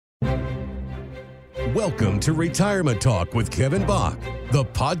Welcome to Retirement Talk with Kevin Bach, the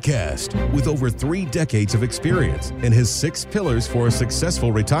podcast. With over 3 decades of experience and his 6 pillars for a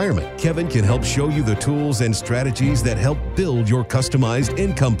successful retirement, Kevin can help show you the tools and strategies that help build your customized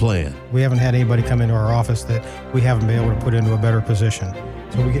income plan. We haven't had anybody come into our office that we haven't been able to put into a better position.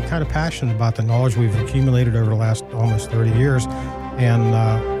 So we get kind of passionate about the knowledge we've accumulated over the last almost 30 years, and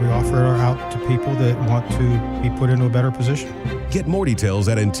we offer it out to people that want to be put into a better position. Get more details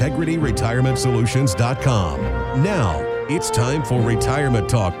at IntegrityRetirementSolutions.com. Now, it's time for Retirement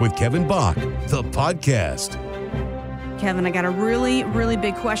Talk with Kevin Bach, the podcast. Kevin, I got a really, really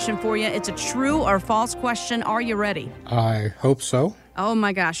big question for you. It's a true or false question. Are you ready? I hope so. Oh,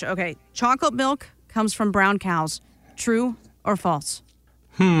 my gosh. Okay. Chocolate milk comes from brown cows. True or false?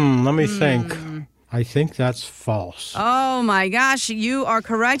 Let me think. I think that's false. Oh, my gosh. You are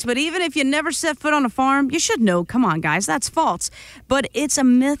correct. But even if you never set foot on a farm, you should know. Come on, guys. That's false. But it's a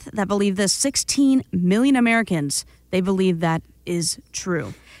myth that believe this. 16 million Americans, they believe that is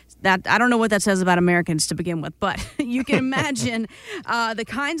true. That I don't know what that says about Americans to begin with, but you can imagine the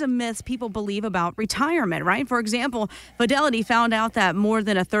kinds of myths people believe about retirement, right? For example, Fidelity found out that more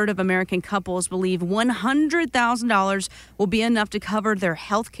than a third of American couples believe $100,000 will be enough to cover their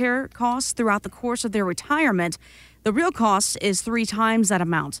health care costs throughout the course of their retirement. The real cost is 3 times that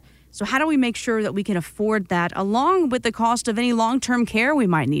amount. So how do we make sure that we can afford that, along with the cost of any long-term care we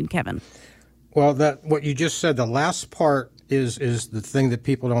might need, Kevin? Well, what you just said, the last part is the thing that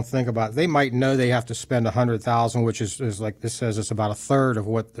people don't think about. They might know they have to spend $100,000, which is like this says, it's about a third of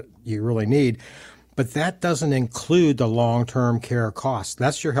what you really need. But that doesn't include the long-term care costs.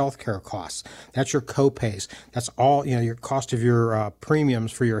 That's your health care costs. That's your co-pays. That's all, your cost of your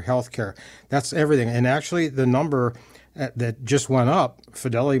premiums for your health care. That's everything. And actually, the number that just went up,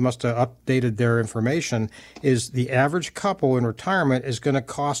 Fidelity must have updated their information, is the average couple in retirement is going to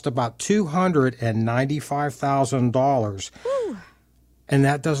cost about $295,000. And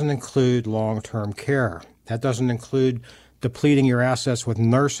that doesn't include long-term care. That doesn't include depleting your assets with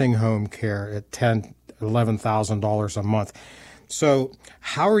nursing home care at $10,000, $11,000 a month. So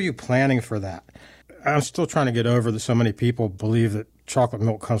how are you planning for that? I'm still trying to get over that so many people believe that chocolate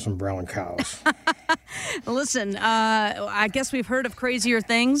milk comes from brown cows. Listen, I guess we've heard of crazier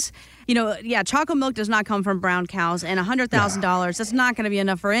things. Chocolate milk does not come from brown cows, and $100,000, that's not going to be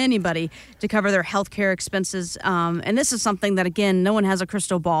enough for anybody to cover their health care expenses. And this is something that, again, no one has a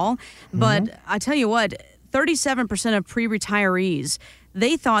crystal ball. But I tell you what, 37% of pre-retirees,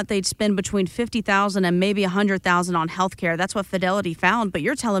 they thought they'd spend between $50,000 and maybe $100,000 on health care. That's what Fidelity found. But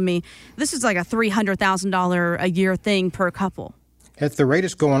you're telling me this is like a $300,000 a year thing per couple. At the rate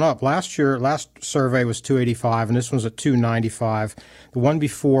it's going up. Last survey was 285, and this one's at 295. The one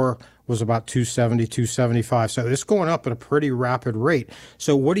before was about 270, 275. So it's going up at a pretty rapid rate.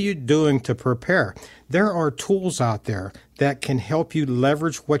 So what are you doing to prepare? There are tools out there that can help you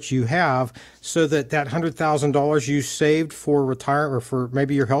leverage what you have so that $100,000 you saved for retirement or for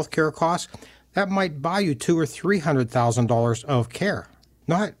maybe your health care costs, that might buy you $200,000 or $300,000 of care.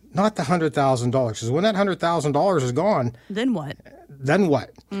 Not the $100,000, because when that $100,000 is gone, then what?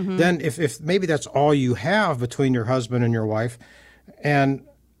 Mm-hmm. Then if maybe that's all you have between your husband and your wife, and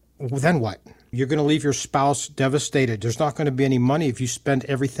then what? You're going to leave your spouse devastated. There's not going to be any money if you spend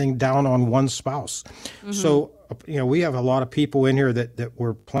everything down on one spouse. Mm-hmm. So, we have a lot of people in here that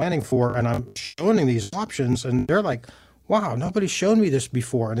we're planning for, and I'm showing these options, and they're like, wow, nobody's shown me this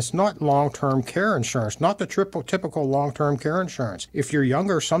before. And it's not long-term care insurance, not the typical long-term care insurance. If you're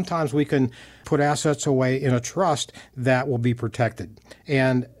younger, sometimes we can put assets away in a trust that will be protected.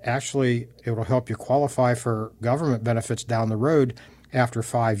 And actually, it will help you qualify for government benefits down the road after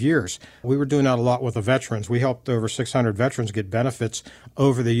 5 years. We were doing that a lot with the veterans. We helped over 600 veterans get benefits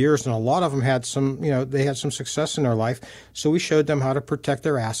over the years, and a lot of them had they had some success in their life. So we showed them how to protect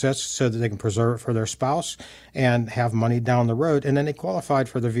their assets so that they can preserve it for their spouse and have money down the road. And then they qualified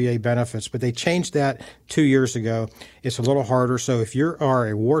for the VA benefits, but they changed that 2 years ago. It's a little harder. So if you are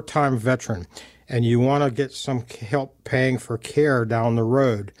a wartime veteran and you want to get some help paying for care down the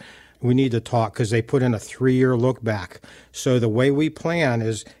road, we need to talk, because they put in a 3-year look back. So the way we plan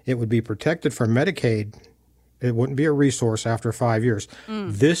is it would be protected for Medicaid. It wouldn't be a resource after 5 years.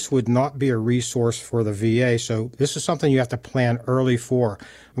 This would not be a resource for the VA. So this is something you have to plan early for.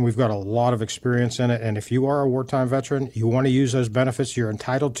 And we've got a lot of experience in it. And if you are a wartime veteran, you want to use those benefits you're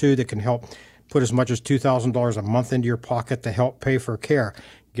entitled to that can help put as much as $2,000 a month into your pocket to help pay for care,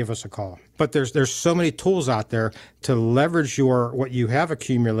 give us a call. But there's so many tools out there to leverage what you have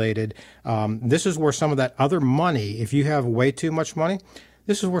accumulated. This is where some of that other money, if you have way too much money,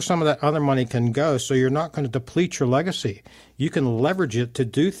 this is where some of that other money can go, so you're not going to deplete your legacy. You can leverage it to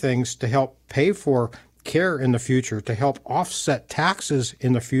do things to help pay for care in the future, to help offset taxes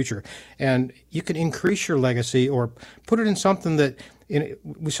in the future. And you can increase your legacy or put it in something that,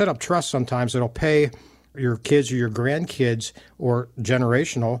 we set up trusts sometimes that'll pay your kids or your grandkids or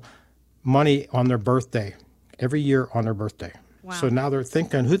generational money on their birthday, every year on their birthday. Wow. So now they're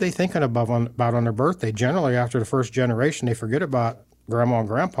thinking, who they thinking about on their birthday? Generally, after the first generation, they forget about grandma and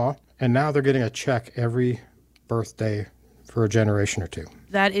grandpa, and now they're getting a check every birthday for a generation or two.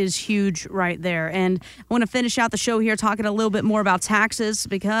 That is huge right there. And I want to finish out the show here talking a little bit more about taxes,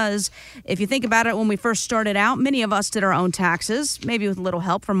 because if you think about it, when we first started out, many of us did our own taxes, maybe with a little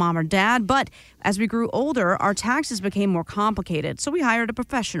help from mom or dad. But as we grew older, our taxes became more complicated. So we hired a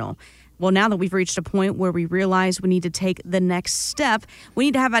professional. Well, now that we've reached a point where we realize we need to take the next step, we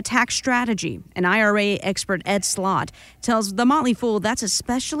need to have a tax strategy. And IRA expert Ed Slott tells The Motley Fool that's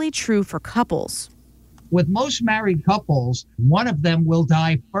especially true for couples. With most married couples, one of them will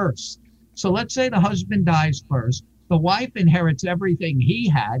die first. So let's say the husband dies first. The wife inherits everything he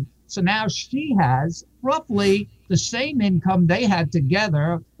had. So now she has roughly the same income they had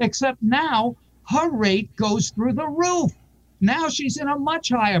together, except now her rate goes through the roof. Now she's in a much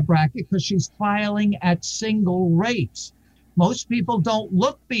higher bracket because she's filing at single rates. Most people don't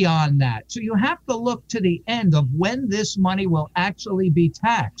look beyond that. So you have to look to the end of when this money will actually be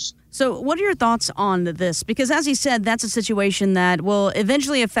taxed. So what are your thoughts on this? Because as he said, that's a situation that will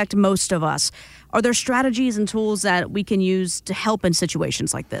eventually affect most of us. Are there strategies and tools that we can use to help in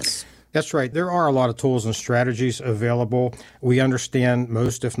situations like this? That's right. There are a lot of tools and strategies available. We understand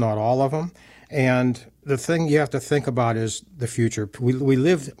most, if not all of them. And the thing you have to think about is the future. We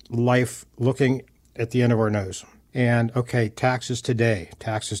live life looking at the end of our nose. And, okay, taxes today.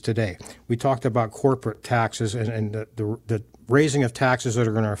 We talked about corporate taxes and the raising of taxes that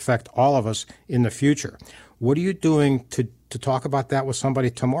are going to affect all of us in the future. What are you doing to talk about that with somebody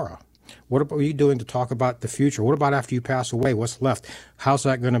tomorrow? What are you doing to talk about the future? What about after you pass away? What's left? How's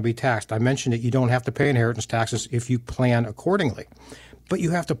that going to be taxed? I mentioned that you don't have to pay inheritance taxes if you plan accordingly. But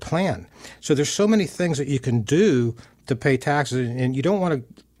you have to plan. So there's so many things that you can do to pay taxes, and you don't want to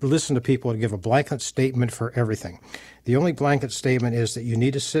listen to people to give a blanket statement for everything. The only blanket statement is that you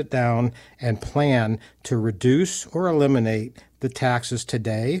need to sit down and plan to reduce or eliminate the taxes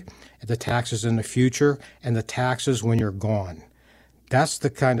today, the taxes in the future, and the taxes when you're gone. That's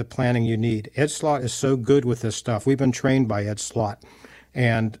the kind of planning you need. Ed Slott is so good with this stuff. We've been trained by Ed Slott,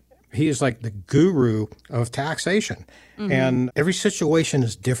 and he is like the guru of taxation. Mm-hmm. And every situation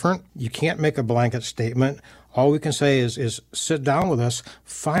is different. You can't make a blanket statement. All we can say is sit down with us,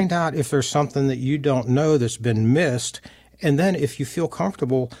 find out if there's something that you don't know that's been missed, and then if you feel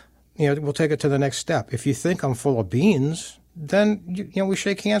comfortable, we'll take it to the next step. If you think I'm full of beans, then we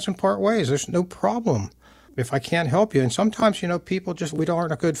shake hands and part ways. There's no problem. If I can't help you, and sometimes people we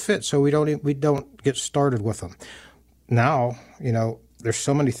aren't a good fit, so we don't get started with them. Now there's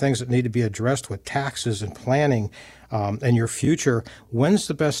so many things that need to be addressed with taxes and planning and your future. When's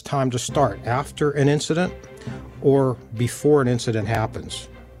the best time to start? After an incident or before an incident happens?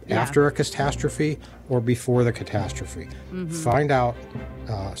 Yeah. After a catastrophe or before the catastrophe? Mm-hmm. Find out,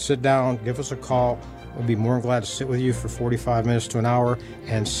 sit down, give us a call. We'll be more than glad to sit with you for 45 minutes to an hour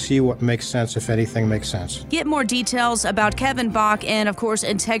and see what makes sense, if anything makes sense. Get more details about Kevin Bach and, of course,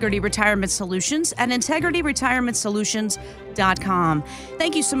 Integrity Retirement Solutions at integrityretirementsolutions.com.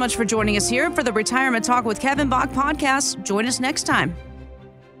 Thank you so much for joining us here for the Retirement Talk with Kevin Bach podcast. Join us next time.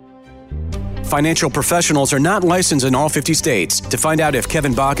 Financial professionals are not licensed in all 50 states. To find out if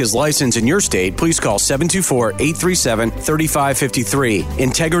Kevin Bach is licensed in your state, please call 724-837-3553.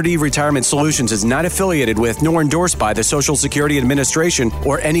 Integrity Retirement Solutions is not affiliated with nor endorsed by the Social Security Administration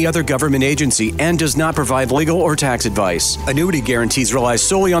or any other government agency and does not provide legal or tax advice. Annuity guarantees rely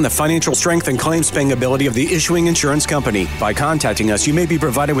solely on the financial strength and claims-paying ability of the issuing insurance company. By contacting us, you may be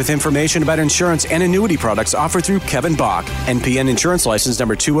provided with information about insurance and annuity products offered through Kevin Bach, NPN Insurance License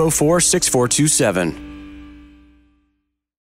number 2046427.